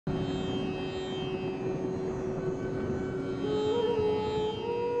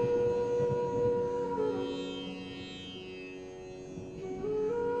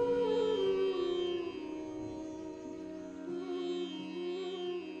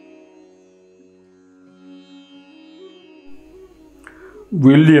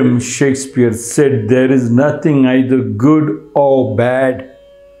William Shakespeare said, "There is nothing either good or bad,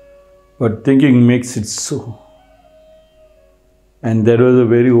 but thinking makes it so." And there was a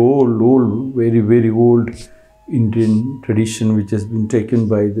very very old Indian tradition which has been taken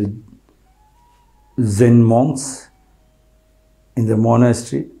by the Zen monks in the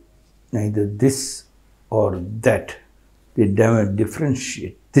monastery. Neither this or that. They never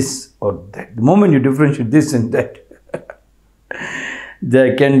differentiate this or that. The moment you differentiate this and that,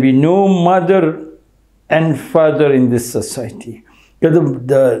 there can be no mother and father in this society.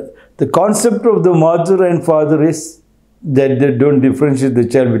 The concept of the mother and father is that they don't differentiate the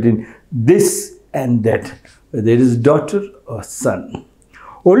child between this and that, whether it is daughter or son.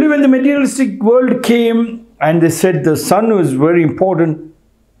 Only when the materialistic world came and they said the son was very important,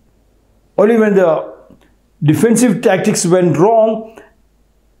 only when the defensive tactics went wrong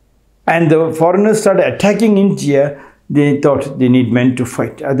and the foreigners started attacking India, they thought they need men to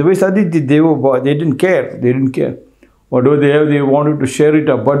fight. Otherwise, they didn't care. They didn't care. Whatever they have, they wanted to share it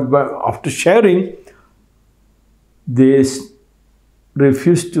up. But after sharing, they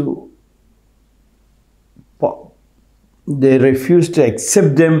refused to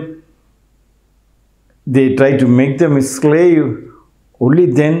accept them. They tried to make them a slave. Only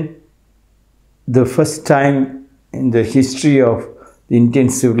then, the first time in the history of the Indian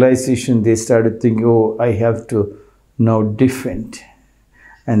civilization, they started thinking, oh, I have to now defend.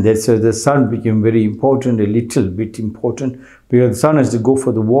 And that's why the son became very important, a little bit important, because the son has to go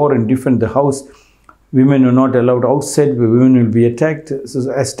for the war and defend the house. Women are not allowed outside, where women will be attacked.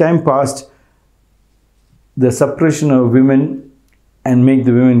 So as time passed, the suppression of women and make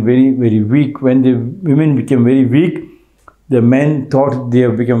the women very, very weak. When the women became very weak, the men thought they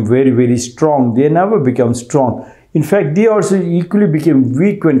have become very, very strong. They never become strong. In fact, they also equally became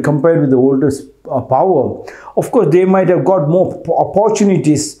weak when compared with the oldest power. Of course, they might have got more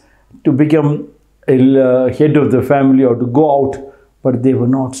opportunities to become a head of the family or to go out, but they were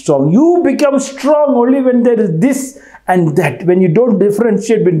not strong. You become strong only when there is this and that, when you don't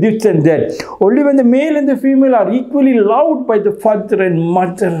differentiate between this and that. Only when the male and the female are equally loved by the father and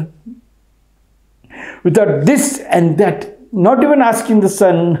mother. Without this and that, not even asking the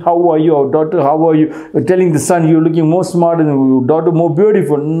son, how are you, or daughter, how are you? Telling the son, you're looking more smart than you, daughter, more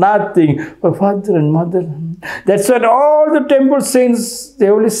beautiful. Nothing. But father and mother. That's what all the temple saints, they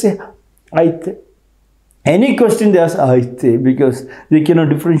always say, Aite. Any question they ask, Aite, because they cannot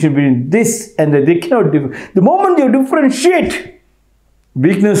differentiate between this and that. They cannot differentiate. The moment you differentiate,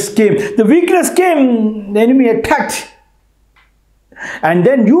 weakness came. The weakness came, the enemy attacked. And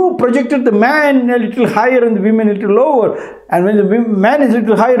then you projected the man a little higher and the women a little lower. And when the man is a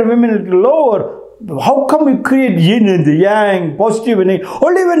little higher and women a little lower, how come you create yin and the yang, positive and negative?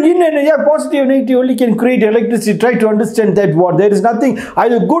 Only when yin and yang, positive and negative, only can create electricity. Try to understand that word. There is nothing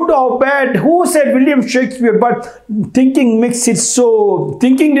either good or bad. Who said William Shakespeare? But thinking makes it so.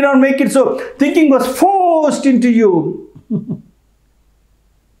 Thinking did not make it so. Thinking was forced into you.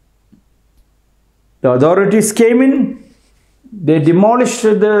 The authorities came in. They demolished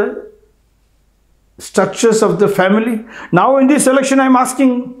the structures of the family. Now in this election, I'm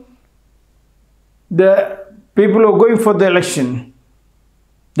asking the people who are going for the election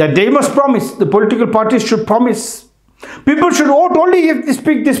that they must promise, the political parties should promise. People should vote only if they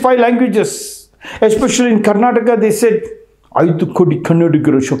speak these 5 languages. Especially in Karnataka, they said, Aidu Kodi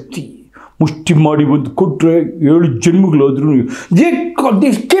Kannadigar Shakti. They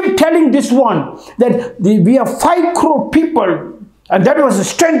keep telling this one that we have 5 crore people, and that was the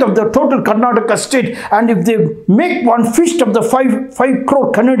strength of the total Karnataka state. And if they make one fist of the 5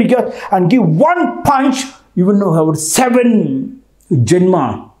 crore Kannadigas and give one punch, you will know how 7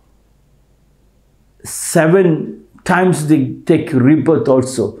 Janma, 7 times they take rebirth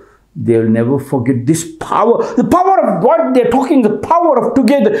also. They will never forget this power. The power of what they're talking, the power of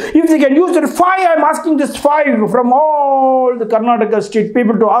together. If they can use that 5, I'm asking this 5 from all the Karnataka state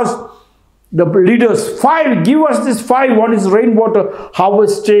people to ask the leaders, 5, give us this 5. One is rainwater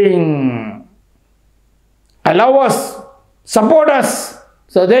harvesting. Allow us, support us,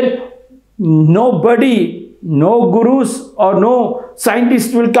 so that nobody, no gurus or no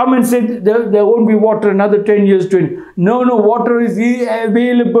scientists will come and say there won't be water another 10 years, 20. No, water is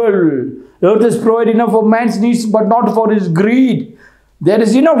available. The earth is provided enough for man's needs, but not for his greed. There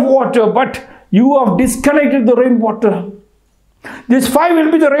is enough water, but you have disconnected the rainwater. This 5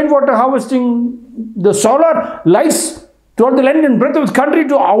 will be the rainwater harvesting. The solar lights throughout the length and breadth of the country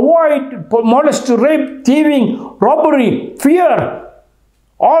to avoid molest, rape, thieving, robbery, fear.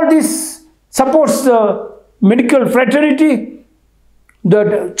 All this supports the medical fraternity,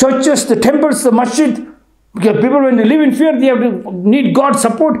 the churches, the temples, the masjid, Because people, when they live in fear, they have to need God's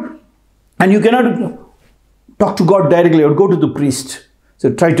support. And you cannot talk to God directly or go to the priest.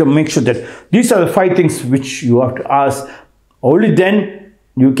 So try to make sure that these are the 5 things which you have to ask. Only then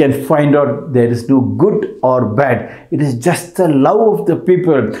you can find out there is no good or bad. It is just the love of the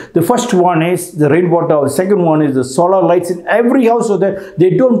people. The first one is the rainwater. The second one is the solar lights in every house so that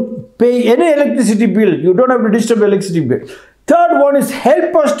they don't pay any electricity bill. You don't have to disturb electricity bill. Third one is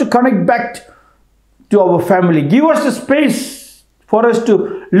help us to connect back to our family. Give us the space for us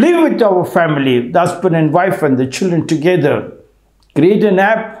to live with our family, the husband and wife and the children together. Create an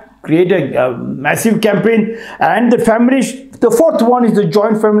app, create a massive campaign, and the family. The fourth one is the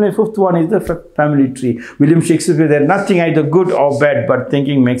joint family. Fifth one is the family tree. William Shakespeare, there's nothing either good or bad, but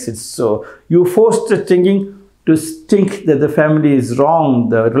thinking makes it so. You force the thinking to think that the family is wrong,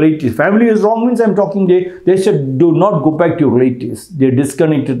 the relatives. Family is wrong means I'm talking, they should do not go back to relatives. They're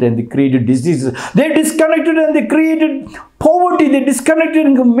disconnected and they created diseases. They're disconnected and they created poverty. They disconnected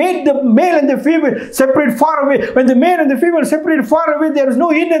and made the male and the female separate far away. When the male and the female separate far away, there is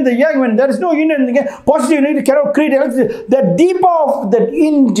no yin and the yang. When there is no yin and the yang, positive negative cannot create electricity. The deep of that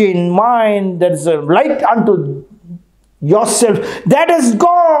Indian mind, that is a light unto yourself, that is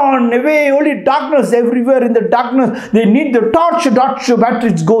gone away. Only darkness everywhere. In the darkness they need the torch.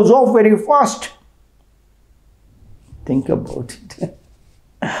 Battery goes off very fast. Think about it.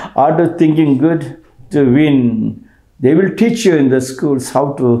 Art of thinking good to win. They will teach you in the schools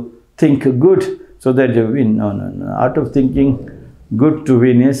how to think good so that you win. No. Art of thinking good to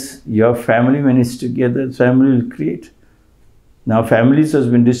win is your family. When it's together, family will create. Now families has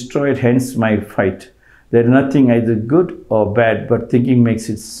been destroyed, hence my fight. There is nothing either good or bad, but thinking makes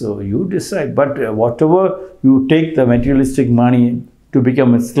it so. You decide. But whatever you take the materialistic money to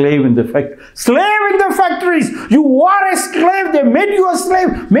become a slave in the factory. Slave in the factories! You are a slave. They made you a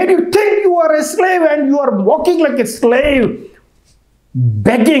slave. Made you think you are a slave and you are walking like a slave.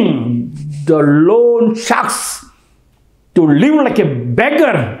 Begging the loan sharks to live like a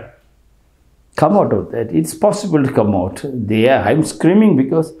beggar. Come out of that. It's possible to come out. I'm screaming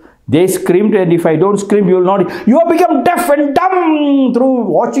because they screamed, and if I don't scream, you will not. You have become deaf and dumb through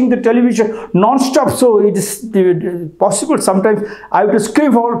watching the television non-stop. So it is possible. Sometimes I have to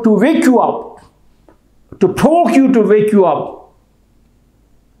scream to wake you up, to provoke you to wake you up,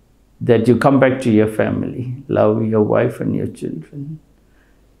 that you come back to your family, love your wife and your children.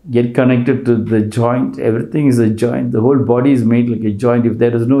 Get connected to the joint. Everything is a joint. The whole body is made like a joint. If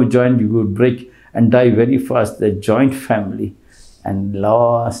there is no joint, you would break and die very fast. The joint family. And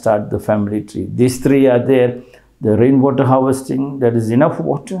start the family tree. These 3 are there. The rainwater harvesting, that is enough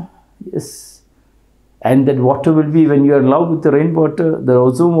water. Yes. And that water will be, when you are in love with the rainwater, the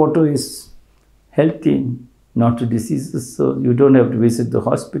ozone water is healthy, not to diseases. So you don't have to visit the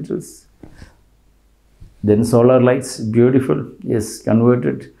hospitals. Then solar lights, beautiful. Yes,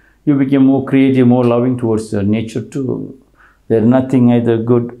 converted. You became more creative, more loving towards nature too. There is nothing either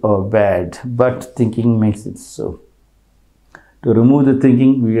good or bad, but thinking makes it so. To remove the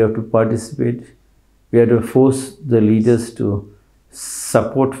thinking, we have to participate. We have to force the leaders to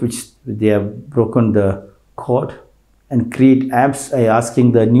support which they have broken the cord, and create apps.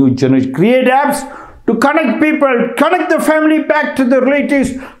 Asking the new generation, create apps to connect people, connect the family back to the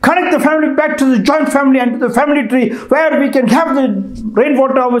relatives, connect the family back to the joint family and to the family tree, where we can have the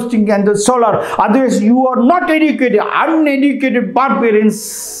rainwater harvesting and the solar. Otherwise, you are not educated, uneducated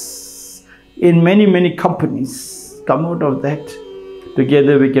barbarians in many companies. Come out of that.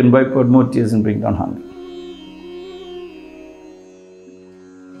 Together we can wipe out more tears and bring down hunger.